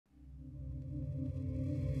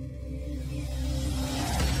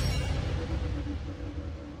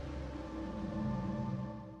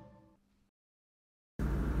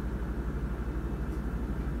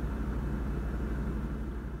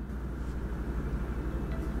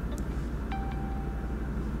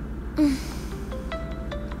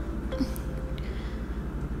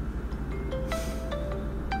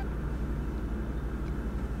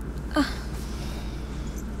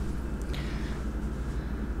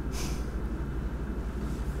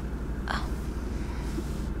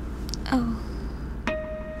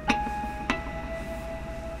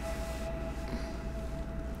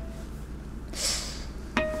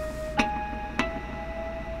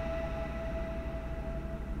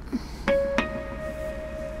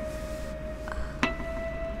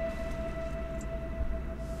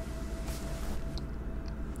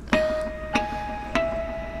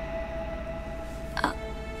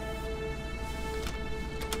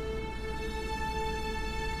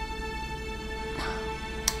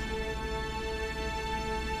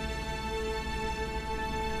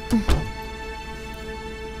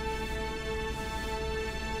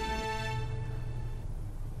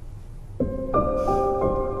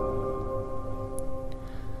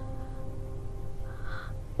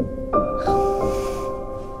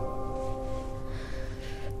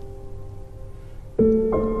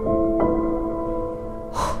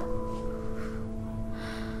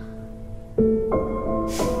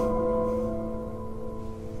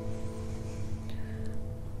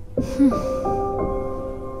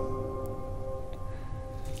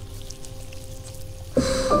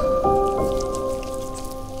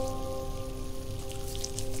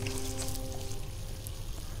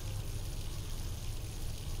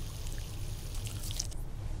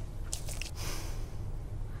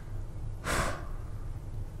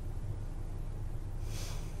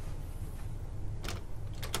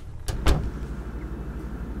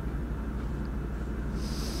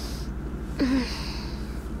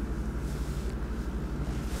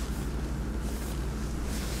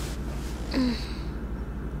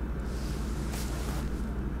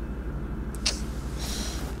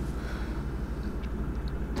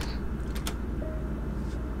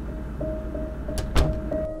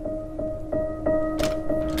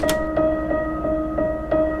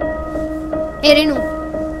रेणु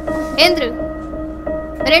एंद्र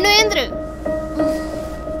रेणु एंद्र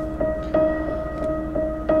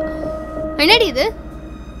என்னடி இது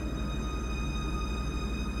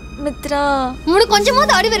மித்ரா உனக்கு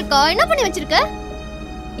கொஞ்சமாவது அறிவு இருக்கா? என்ன பண்ணி வச்சிருக்க?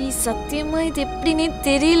 சத்தியமா இது எப்படினே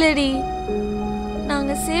தெரியலடி.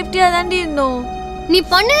 நாங்க சேஃப்டியா தாண்டி இருந்தோம். நீ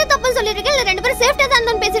பண்ணது தப்புன்னு சொல்லிட்டு இருக்க இல்ல ரெண்டு பேரும் சேஃப்டியா தான்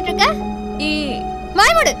இருந்தோம்னு பேசிட்டு இருக்க?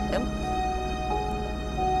 வாய் மூடு.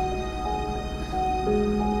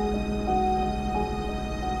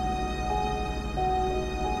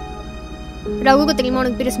 ரகுக்கு தெரியுமா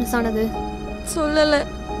உனக்கு பீரியட்ஸ் மிஸ் ஆனது? சொல்லல.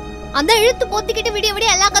 அந்த இழுத்து போத்திக்கிட்டு விடிய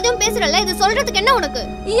விடிய எல்லா கதையும் பேசுறல, இது சொல்றதுக்கு என்ன உனக்கு?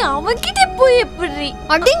 அவன்கிட்ட போய் எப்படி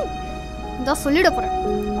அடி இதா சொல்லிட போறேன்.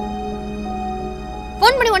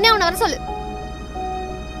 போன் பண்ணி உடனே அவனை வர சொல்லு.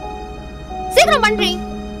 சீக்கிரம் பண்றீ.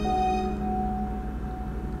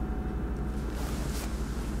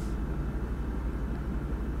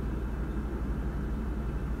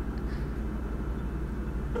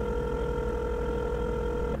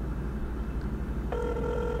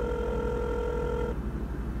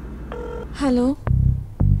 ஹலோ.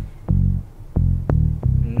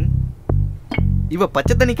 இவ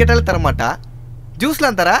பச்சை தண்ணி கேட்டாலும் தர மாட்டா,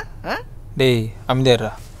 ஜூஸ்லாம் தரா? டேய் அமைதியாரா.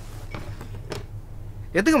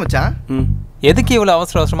 எதுக்கு மச்சான்? எதுக்கு இவ்வளோ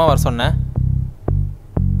அவசர அவசரமா வர சொன்ன?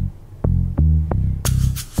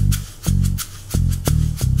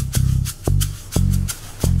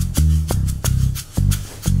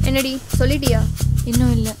 என்னடி சொல்லிட்டியா?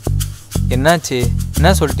 இன்னும் இல்லை. என்னாச்சு?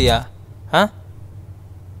 என்ன சொல்லிட்டியா?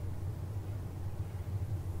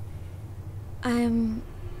 I am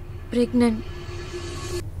pregnant.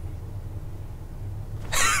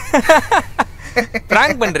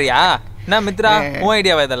 பிராங்க் பண்றியா? நான் மித்ரா உன்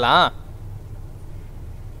ஐடியாவா இதெல்லாம்?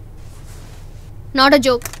 Not a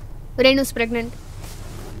joke. Renu is pregnant.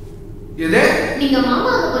 எது? நீங்க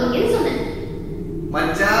மாமா அங்க போறீங்கன்னு சொன்னேன்.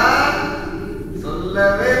 மச்சான்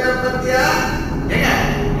சொல்லவே இல்ல பத்தியா? ஏங்க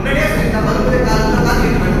முன்னாடியே சொன்ன மறுபடியும் காலையில கால்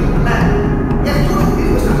பண்ணி போயிட்டேன்ல. ஏன் தூரம்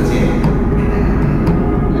திரும்ப சொல்லுச்சு?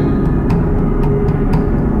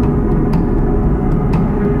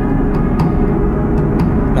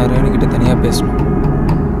 ரேணுகிட்ட தனியா பேசணும்.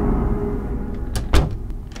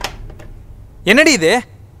 என்னடி இது?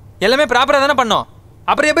 எல்லாமே ப்ராப்பரா தானே பண்ணோம்,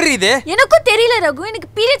 அப்புறம் எப்படி இது? எனக்கும் தெரியல ரகு. எனக்கு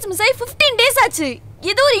பீரியட்ஸ் மிஸ் ஆகி 15 days ஆச்சு.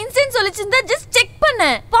 ஏதோ ஒரு இன்சிடென்ட் சொல்லிச்சிருந்தா ஜஸ்ட் செக்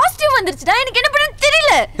பண்ணேன். பாசிட்டிவ் வந்துருச்சுடா. எனக்கு என்ன பண்ணனும்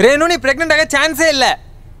தெரியல. ரேணு நீ பிரெக்னன்ட் ஆக சான்ஸே இல்ல.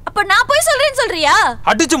 அப்ப நான் போய் சொல்றேன்னு சொல்றியா?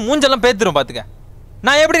 அடிச்சு மூஞ்செல்லாம் பேத்துரும் பாத்துக்க.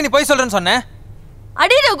 நான் எப்படி நீ போய் சொல்றேன்னு சொன்னேன்?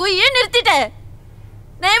 அடி ரகு ஏன் நிறுத்திட்ட?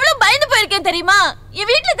 நான் எவ்வளவு பயந்து போயிருக்கேன் தெரியுமா? என்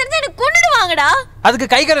வீட்ல தெரிஞ்சா எனக்கு கொன்னுடுவாங்கடா. அதுக்கு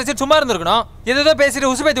கை கால் வச்சு சும்மா இருந்திருக்கணும். ஏதோ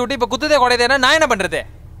பேசிட்டு உசுபேத்தி விட்டு இப்ப குத்துதே கொடையதேனா நான் என்ன பண்றது?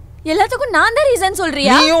 எல்லாத்துக்கும் நான் தான் ரீசன்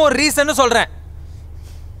சொல்றியா? நீயும் ஒரு ரீசன் சொல்றேன்.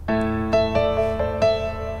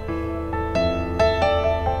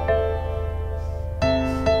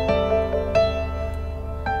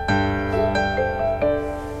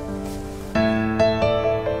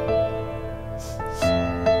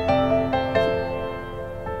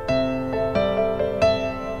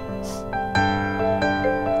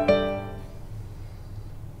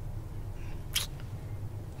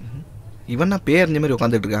 இவன் பேர் இந்த மாதிரி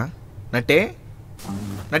உட்காந்துட்டு இருக்கான். நட்டே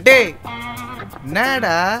நட்டே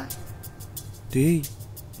என்னடா? டேய்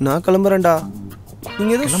நான் கிளம்புறேன்டா.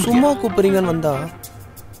 நீங்கள் ஏதோ சும்மா கூப்பிட்றீங்கன்னு வந்தா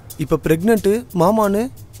இப்போ ப்ரெக்னென்ட்டு மாமான்னு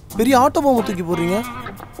பெரிய ஆட்டோ பாம்பு தூக்கி போடுறீங்க.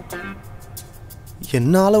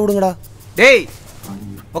 என்ன ஆளை விடுங்கடா. டேய்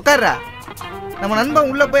உட்கார்றா. நம்ம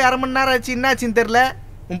நண்பன் உள்ளே போய் 1/2 மணி நேரம் ஆச்சு, என்னாச்சுன்னு தெரில.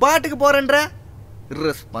 உன் பாட்டுக்கு போகிறேன்ற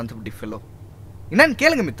irresponsibility fellow. என்னன்னு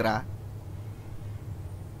கேளுங்க மித்ரா.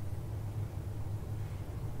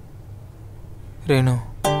 ரேணு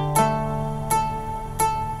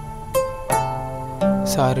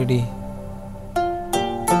சாரிடி,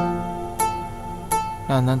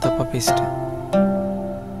 நான் தான் தப்பா பேசிட்டேன்,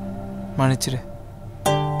 மன்னிச்சிடு.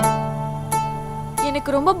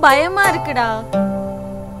 எனக்கு ரொம்ப பயமா இருக்குடா.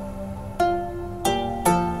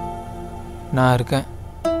 நான் இருக்கேன்,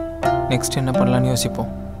 நெக்ஸ்ட் என்ன பண்ணலான்னு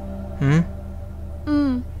யோசிப்போம். ம்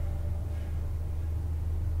ம்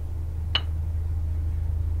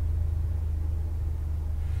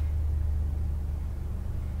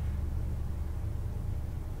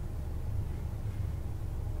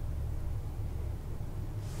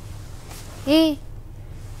ஏய்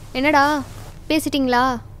என்னடா பேசிட்டீங்களா?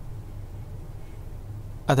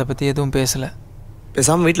 அதை பற்றி எதுவும் பேசலை.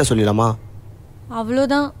 பேசாமல் வீட்டில் சொல்லிடலாமா?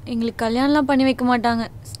 அவ்வளோதான், எங்களுக்கு கல்யாணம்லாம் பண்ணி வைக்க மாட்டாங்க.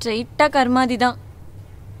 ஸ்ட்ரெயிட்டாக கர்மாதி தான்.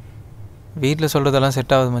 வீட்டில் சொல்கிறதெல்லாம்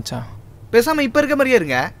செட் ஆகுது மச்சான். பேசாமல் இப்போ இருக்க மாதிரியே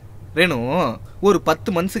இருங்க. ரேணு ஒரு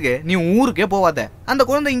 10 மந்த்ஸுக்கு நீ ஊருக்கே போவாத, அந்த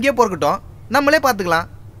குழந்தை இங்கே பிறக்கட்டும், நம்மளே பார்த்துக்கலாம்.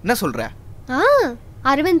 என்ன சொல்கிற?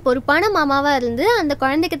 அரவிந்த் பொறுப்பான மாமாவா இருந்து அந்த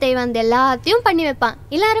குழந்தைக்கு தேவையான எல்லாத்தையும் பண்ணி வைப்பான்.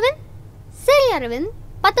 இல்லை அரவிந்த்? சரி அரவிந்த்,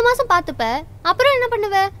 10 மாதம் பார்த்துப்ப, அப்புறம் என்ன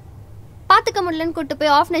பண்ணுவ? பார்த்துக்க முடியலன்னு கூட்டு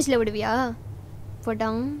போய் ஆஃப்னேஜில் விடுவியா?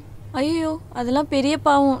 போட்டான். ஐயோ அதெல்லாம் பெரிய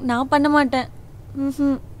பாவம், நான் பண்ண மாட்டேன்.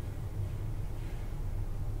 ம்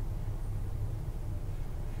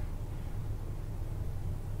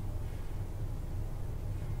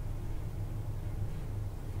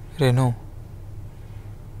ரேணு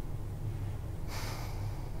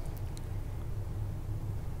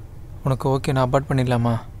உனக்கு ஓகே, நான் அபார்ட்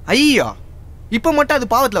பண்ணிடலாமா? ஐயா இப்போ மட்டும் அது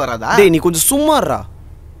பாவத்தில் வராதா? டேய் நீ கொஞ்சம் சும்மாறா.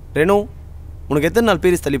 ரேணு உனக்கு எத்தனை நாள்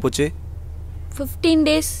பீரியட்ஸ் தள்ளி போச்சு? 15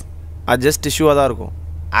 days. அது ஜஸ்ட் இஷ்யூவாக தான் இருக்கும்,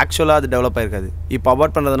 ஆக்சுவலாக அது டெவலப் ஆகிருக்காது. இப்போ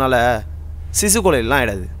அபார்ட் பண்ணுறதுனால சிசு கொலையெல்லாம்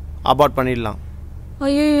ஆகிடாது, அபார்ட் பண்ணிடலாம்.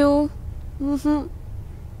 ஐயோ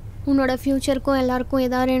உன்னோட ஃப்யூச்சருக்கும் எல்லாருக்கும்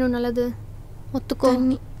எதாவது வேணும் நல்லது, ஒத்துக்கோ.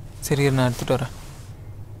 சரி நான் எடுத்துகிட்டு வரேன்.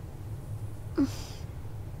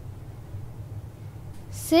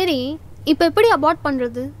 சரி இப்போ எப்படி அபார்ட்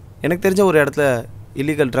பண்ணுறது? எனக்கு தெரிஞ்ச ஒரு இடத்துல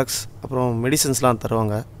இல்லீகல் ட்ரக்ஸ் அப்புறம் மெடிசன்ஸ்லாம்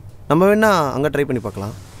தருவாங்க, நம்ம வேணா அங்கே ட்ரை பண்ணி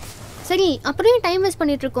பார்க்கலாம். சரி அப்புறம் டைம் வேஸ்ட்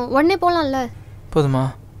பண்ணிட்டு இருக்கோம், உடனே போகலாம்ல? போதுமா?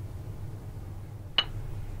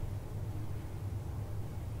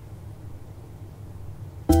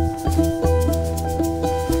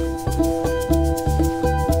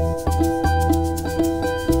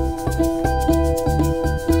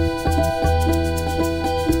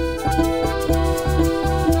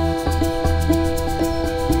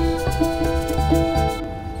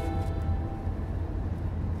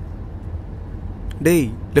 டேய்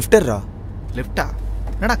லெஃப்டர்ரா. லெஃப்டா?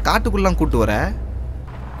 என்னடா காட்டுக்குள்ளலாம் கூட்டு வர?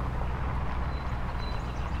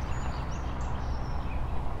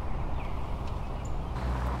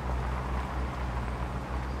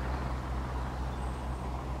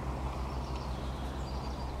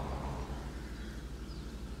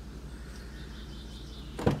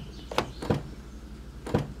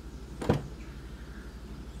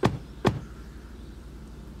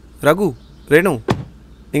 ரகு, ரேணு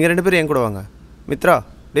நீங்கள் 2 பேரும் என் கூட வாங்க. மித்ரா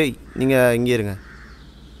டேய் நீங்கள் இங்கே இருங்க.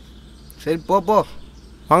 சரி போ போ,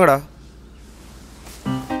 வாங்கடா.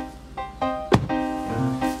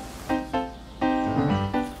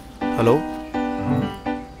 ஹலோ,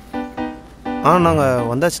 நாங்கள்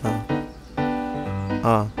வந்தாச்சுண்ணா.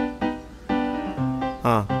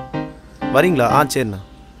 வரீங்களா? சரிண்ணா.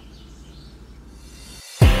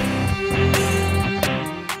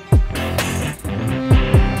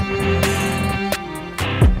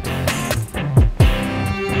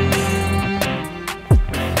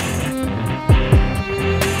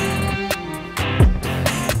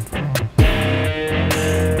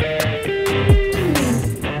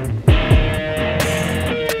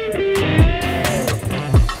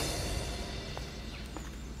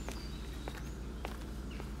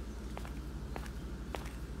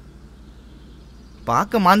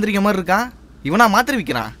 பார்க்க மாந்திரிக்க மாதிரி இருக்கான். இவனா மாத்திரை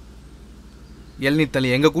விற்கிறான். எல்னி தள்ளி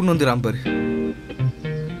எங்கே கூண்டு வந்துடுறான் பாரு.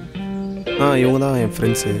 இவங்க தான் என்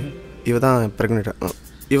ஃப்ரெண்ட்ஸு. இவ தான்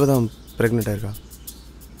ப்ரெக்னெண்ட்டாக இருக்கா.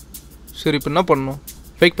 சரி இப்போ என்ன பண்ணணும்?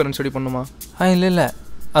 ஃபேக் பேரண்ட்ஸ் ஸ்டடி பண்ணுமா? இல்லை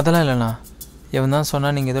அதெல்லாம் இல்லைண்ணா. இவன் தான்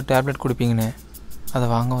சொன்னால் நீங்கள் ஏதோ டேப்லெட் கொடுப்பீங்கன்னு அதை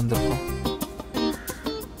வாங்க வந்திருக்கோம்.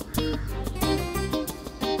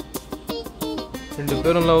 2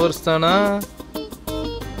 பேரும் லவர்ஸ் தானா?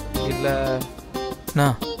 இல்லை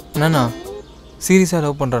என்னண்ணா சீரியஸாக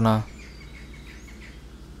லவ் பண்ணுறேண்ணா.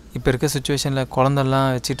 இப்போ இருக்க சுச்சுவேஷனில்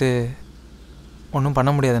குழந்தெல்லாம் வச்சுட்டு ஒன்றும் பண்ண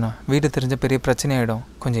முடியாதுண்ணா. வீடு தெரிஞ்ச பெரிய பிரச்சனை ஆகிடும்.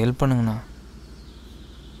 கொஞ்சம் ஹெல்ப் பண்ணுங்கண்ணா.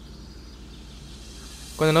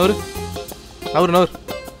 கொஞ்சம் நவரு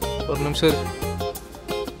ஒரு நிமிஷம் இரு.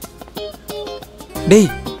 டேய்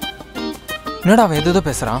என்னடா அவன் எதோ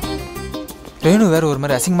பேசுகிறான். ரேணு வேறு ஒரு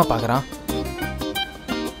மாதிரி அசிங்கமாக பார்க்குறான்.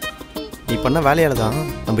 நீ பண்ண வேலையால் தான்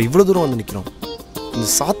நம்ம இவ்வளோ தூரம் வந்து நிற்கிறோம். இந்த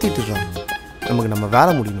சாத்திட்டுறான். நமக்கு நம்ம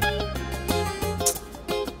வேலை முடியணும்.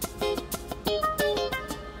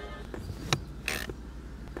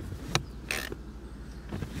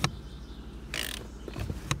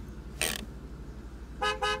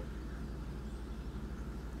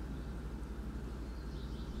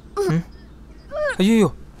 ஐயோ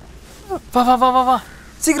வா வா வா வா வா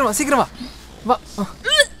சீக்கிரம் வா.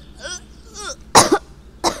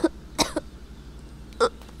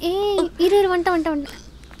 ஏய் இரு வந்துட்டேன்.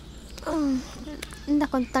 இந்த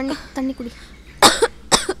கொஞ்சம் தண்ணி குடி.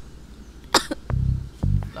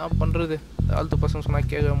 நான் பண்ணுறது ஆழ்த்து பசங்க சொன்னால்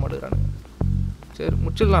கேட்கவே மாட்டேங்கிறானுங்க. சரி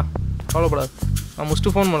முடிச்சிடலாம், கவலைப்படாது. நான்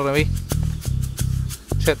முடிச்சுட்டு ஃபோன் பண்ணுறேன். வை.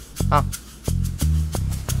 சரி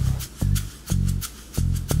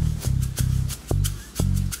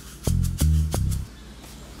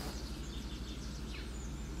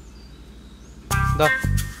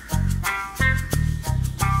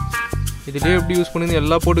இதுலேயே எப்படி யூஸ் பண்ணி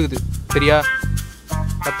எல்லாம் போட்டுக்குது. சரியா?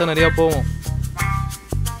 சத்தம் நிறையா போவோம்.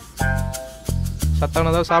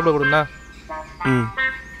 சத்தானதாக சாப்பிடக்கூடாதுண்ணா.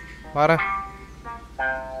 வரேன்.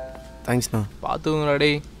 தேங்க்ஸ்ண்ணா. பார்த்துக்கோங்கடா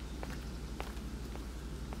டேய்.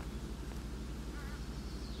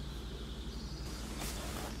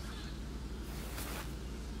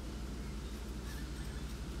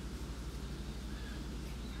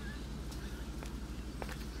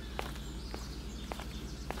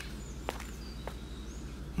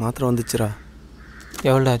 மாத்திரை வந்துச்சுரா.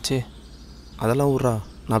 எவ்வளோ ஆச்சு? அதெல்லாம் விட்றா,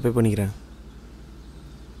 நான் பே பண்ணிக்கிறேன்.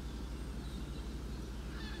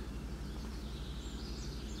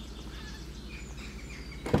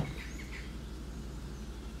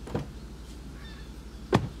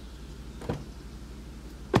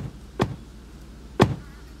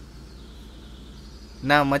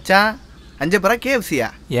 நான் மச்சான் 5 பேரா KFCயா?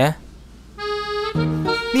 ஏன்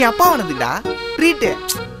நீ அப்பா வந்ததுக்குடா ட்ரீட்டு.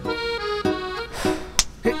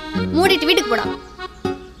 மூடிட்டு வீட்டுக்கு போடா.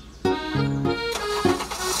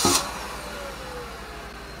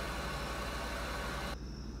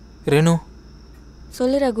 ரேணு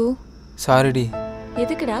சொல்லு ரகு. சாரிடி.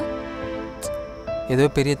 எதுக்குடா? ஏதோ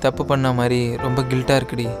பெரிய தப்பு பண்ண மாதிரி ரொம்ப கில்ட்டாக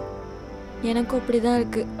இருக்குடி. எனக்கும் அப்படிதான்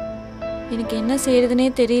இருக்கு. எனக்கு என்ன செய்யறதுனே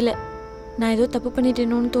தெரியல. நான் ஏதோ தப்பு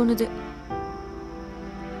பண்ணிட்டேனோன்னு தோணுது.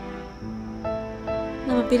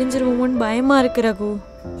 நம்ம பிரிஞ்சிருவோமோன்னு பயமா இருக்கு ரகு.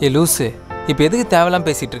 ஏ லூஸு, இப்போ எதுக்கு தேவையெல்லாம்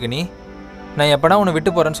பேசிகிட்டு இருக்க நீ? நான் எப்படா உன்னை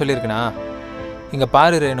விட்டு போகிறேன்னு சொல்லியிருக்கேனா? இங்கே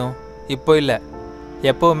பாரு ரேணு, இப்போ இல்லை,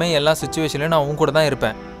 எப்போவுமே எல்லா சுச்சுவேஷன்லையும் நான் உன் கூட தான்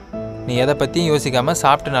இருப்பேன். நீ எதை பற்றியும் யோசிக்காமல்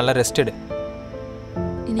சாப்பிட்டு நல்லா ரெஸ்ட் எடு.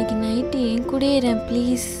 இன்னைக்கு நைட்டு என் கூட இருறேன்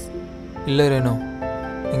ப்ளீஸ். இல்லை ரேணு,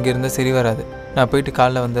 இங்கே இருந்தால் சரி வராது. நான் போயிட்டு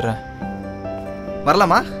காலைல வந்துடுறேன்.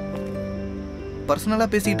 வரலாமா? பர்சனலாக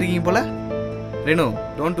பேசிகிட்டு இருக்கீங்க போல. ரேணு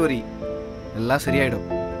டோன்ட் வரி, எல்லாம் சரியாயிடும்.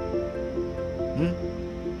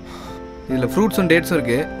 இதில் ஃப்ரூட்ஸும் டேட்ஸும்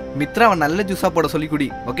இருக்கு. மித்ராவை நல்ல ஜூஸாக போட சொல்லி குடி.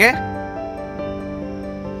 ஓகே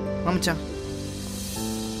மச்சான்?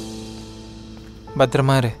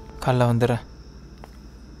 பத்திரமா இரு, காலைல வந்துடுறேன்.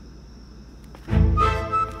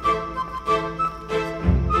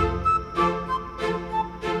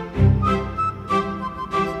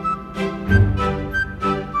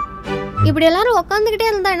 இப்படி எல்லாரும்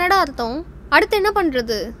உக்காந்துக்கிட்டே இருந்தா என்னடா அர்த்தம்? அடுத்து என்ன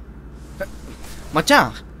பண்றது?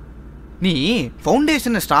 மச்சான், நீ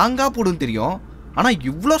ஃபவுண்டேஷனை ஸ்ட்ராங்காக போடுன்னு தெரியும், ஆனால்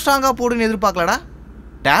இவ்வளோ ஸ்ட்ராங்காக போடுன்னு எதிர்பார்க்கலடா.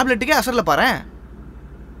 டேப்லெட்டுக்கே அசரில் பாரு.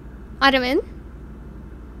 அரவிந்த்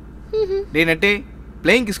டே நட்டு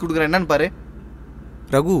பிளேயிங் கிஸ் கொடுக்குறேன் என்னன்னு பாரு.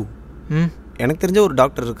 ரகு, எனக்கு தெரிஞ்ச ஒரு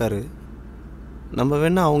டாக்டர் இருக்காரு. நம்ம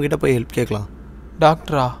வேணா அவங்ககிட்ட போய் ஹெல்ப் கேட்கலாம்.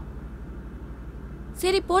 டாக்டரா?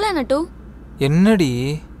 சரி போலாம் நட்டு. என்னடி?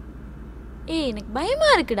 ஏய் எனக்கு பயமா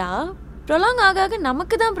இருக்குடா. ப்ரொலாங் ஆக ஆக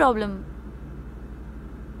நமக்கு தான் ப்ராப்ளம்.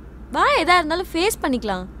 வா, எதா இருந்தாலும் ஃபேஸ்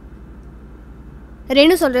பண்ணிக்கலாம்.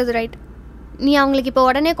 ரேணு சொல்கிறது ரைட். நீ அவங்களுக்கு இப்போ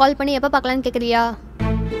உடனே கால் பண்ணி எப்போ பார்க்கலான்னு கேட்குறியா?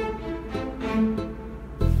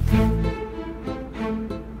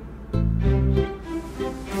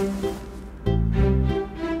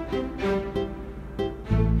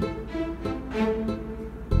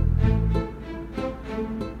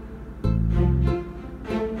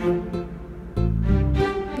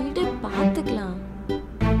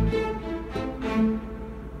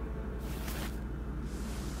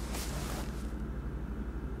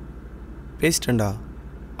 பேசிட்டேன்டா,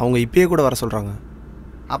 அவங்க இப்பயே கூட வர சொல்கிறாங்க.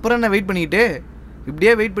 அப்புறம் என்ன வெயிட் பண்ணிக்கிட்டு?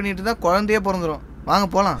 இப்படியே வெயிட் பண்ணிட்டு தான் குழந்தையே பிறந்துடும். வாங்க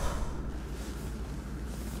போகலாம்.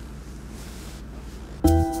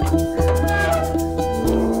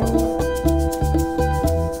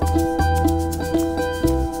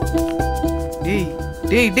 டேய்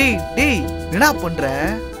டேய் டேய் டேய் என்னடா பண்ணுற?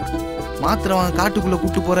 மாத்திரை வாங்க காட்டுக்குள்ளே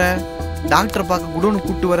கூப்பிட்டு போகிற, டாக்டரை பார்க்க குடோனு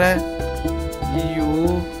கூப்பிட்டு வர. ஐயோ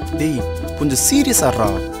டேய் கொஞ்சம் சீரியஸ் ஆடுறா.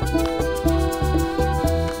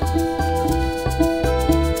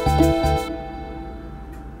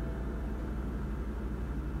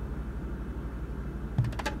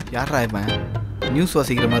 யாரா இவன் நியூஸ்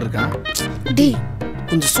வாசிக்கிற மாதிரி இருக்கான்? டேய்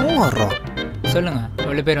கொஞ்சம் சும்மா ஆடுறா. சொல்லுங்க,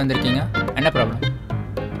 எவ்வளோ பேர் வந்திருக்கீங்க, என்ன ப்ராப்ளம்?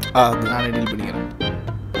 நானே டீல் பண்ணிக்கிறேன்.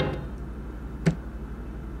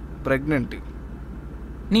 ப்ரெக்னென்ட்.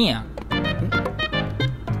 நீயா?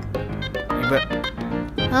 இவ.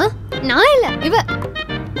 நான் இல்லை, இவ.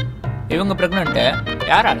 இவங்க ப்ரெக்னென்ட்டு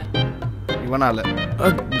யாரால? இவனால.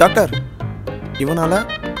 டாக்டர், இவனால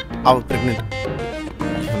அவ ப்ரெக்னென்ட்.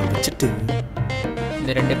 இவனை வச்சுட்டு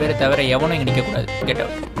இந்த 2 பேரை தவிர எவனும் இங்கே நிற்கக்கூடாது. Get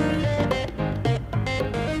out.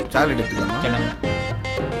 சால் எடுத்துக்கலாம். கிளம்பு.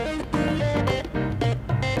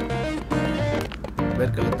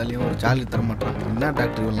 பேர்க்கல்ல தள்ளியும் ஒரு சாலி தர மாட்டான். என்ன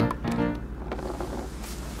டாக்டர் இவெல்லாம்?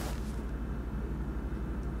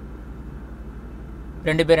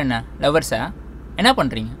 ரெண்டு பேர் என்ன லவர்ஸா? என்ன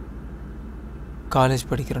பண்ணுறீங்க? காலேஜ்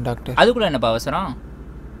படிக்கிறேன் டாக்டர். அதுக்குள்ளே என்னப்பா அவசரம்?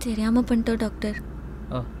 தெரியாமல் பண்ணிட்டோம் டாக்டர்.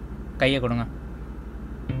 ஓ, கையை கொடுங்க.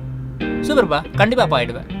 சூப்பர்ப்பா, கண்டிப்பாப்பா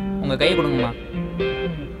ஆயிடுவேன். உங்கள் கையை கொடுங்கம்மா.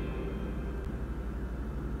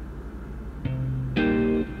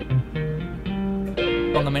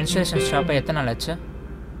 உங்கள் மென்ஸ்ட்ரேஷன் ஸ்டாப்பை எத்தனை நாள் ஆச்சு?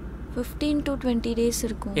 15 to 20 days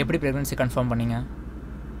இருக்கும். எப்படி ப்ரெக்னன்சி கன்ஃபார்ம் பண்ணீங்க?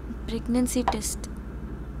 Pregnancy test.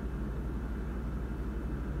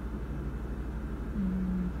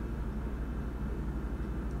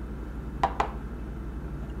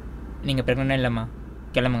 நீங்கள் ப்ரெக்னென்ட் இல்லைம்மா,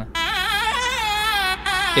 கிளம்புங்க.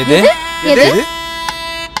 எது எது?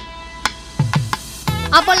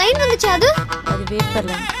 அப்போ லைன் வந்துச்சு. அது வேப்பர்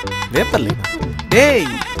லைன். வேப்பர் லைனா? டேய்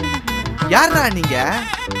யாரா நீங்க?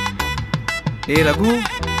 டேய் ரகு,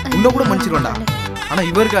 உன்னை கூட மன்னிச்சிருவேன்டா. ஆனா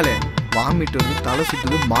இவருக்காலே வாமிட் வருது, தலை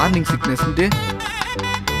சுத்துது, மார்னிங் சிக்னஸ்ன்ட்டு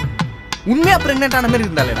உண்மையா பிரெக்னென்ட் ஆன மாதிரி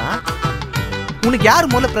இருந்தாலேடா. உனக்கு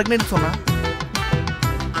யார் முதல்ல பிரெக்னென்ட் சொன்னா?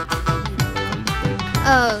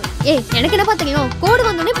 ஏய் எனக்கு என்ன தெரியும்? கோடு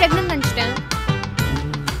வந்தோடனே பிரெக்னென்ட் நினச்சிட்டேன்.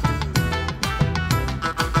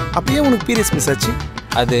 அப்படியே உனக்கு பீரியட்ஸ் மிஸ் ஆச்சு?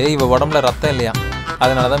 அது இவ உடம்புல ரத்தம் இல்லையா,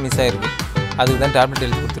 அதனால தான் மிஸ் ஆயிருக்கு. அதுக்கு தான் டேப்லெட்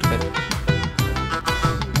எழுதி கொடுத்துருக்காரு.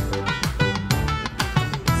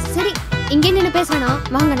 சரி, இங்கே நின்று பேசுவேனா?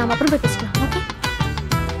 வாங்க நாம அப்புறம் போய் பேசிக்கலாம். ஓகே.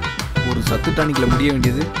 ஒரு சத்து டானிக்ல முடிய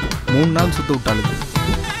வேண்டியது 3 நாள் சுத்த விட்டாளுக்கு.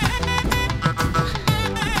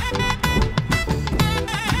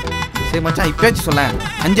 சரி மச்சான், இப்பயாச்சும் சொல்ல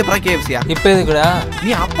 5 ப்ரா கேஎஃப்சியா? இப்போ எதுக்குடா? நீ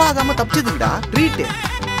அப்பா ஆகாம தப்பிச்சதுக்குடா ட்ரீட்.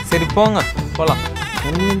 சரி போங்க போகலாம்.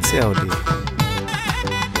 கன்வின்ஸே ஆகலையே.